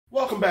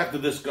Welcome back to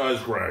This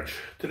Guy's Garage.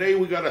 Today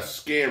we got a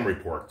scam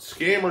report.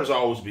 Scammers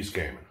always be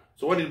scamming.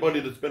 So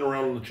anybody that's been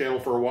around the channel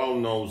for a while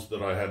knows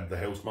that I had the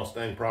House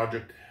Mustang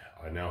project.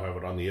 I now have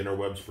it on the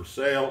interwebs for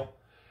sale.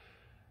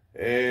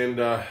 And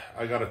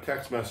I got a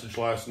text message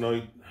last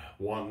night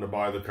wanting to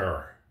buy the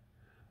car.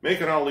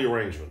 Making all the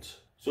arrangements.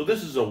 So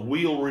this is a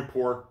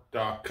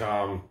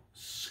wheelreport.com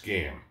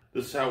scam.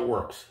 This is how it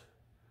works.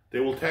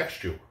 They will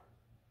text you.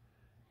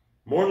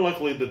 More than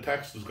likely, the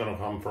text is going to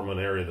come from an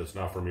area that's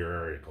not from your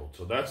area code.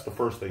 So that's the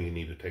first thing you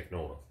need to take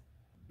note of.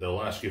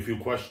 They'll ask you a few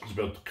questions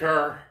about the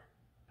car.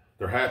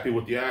 They're happy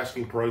with the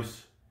asking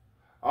price.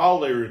 All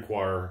they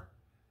require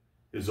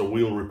is a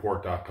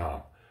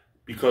wheelreport.com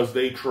because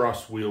they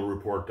trust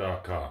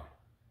wheelreport.com.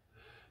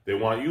 They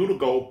want you to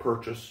go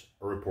purchase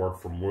a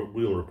report from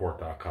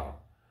wheelreport.com.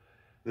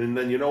 And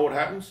then you know what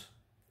happens?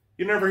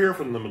 You never hear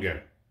from them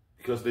again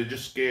because they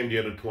just scammed you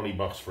out of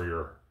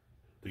 $20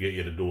 to get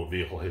you to do a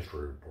vehicle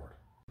history report.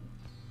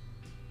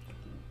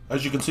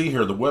 As you can see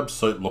here, the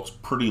website looks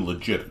pretty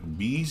legit. It'd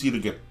be easy to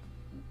get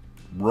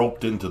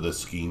roped into this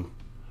scheme,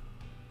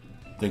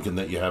 thinking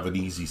that you have an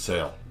easy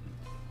sale.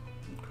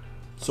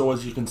 So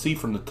as you can see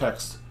from the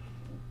text,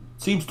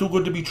 it seems too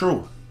good to be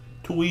true.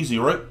 Too easy,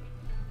 right?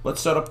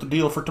 Let's set up the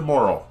deal for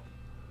tomorrow.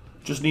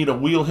 Just need a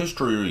wheel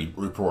history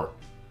report.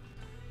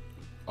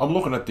 I'm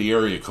looking at the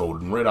area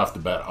code, and right off the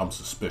bat, I'm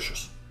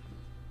suspicious.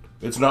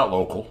 It's not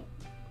local.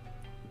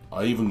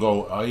 I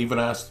even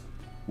asked,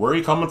 where are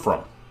you coming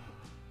from?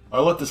 I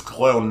let this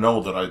clown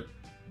know that I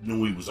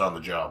knew he was on the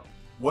job.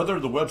 Whether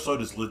the website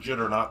is legit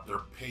or not,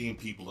 they're paying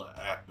people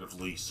to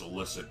actively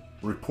solicit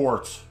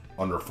reports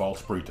under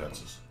false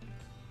pretenses.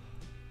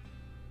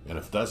 And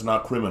if that's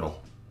not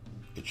criminal,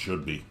 it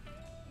should be.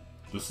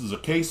 This is a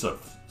case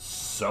of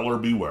seller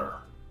beware.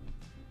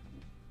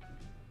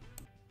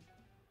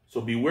 So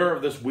beware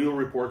of this wheel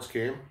report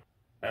scam.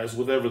 As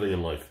with everything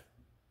in life,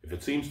 if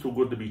it seems too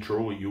good to be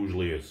true, it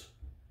usually is.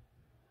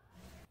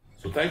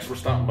 So thanks for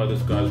stopping by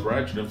This Guy's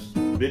Garage. And if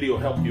this video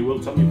helped you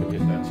out, you can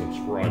hit that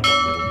subscribe button.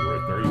 It'll be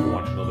right there. You can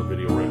watch another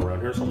video right around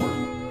here somewhere.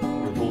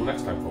 Until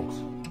next time, folks.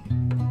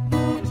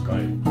 This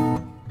guy.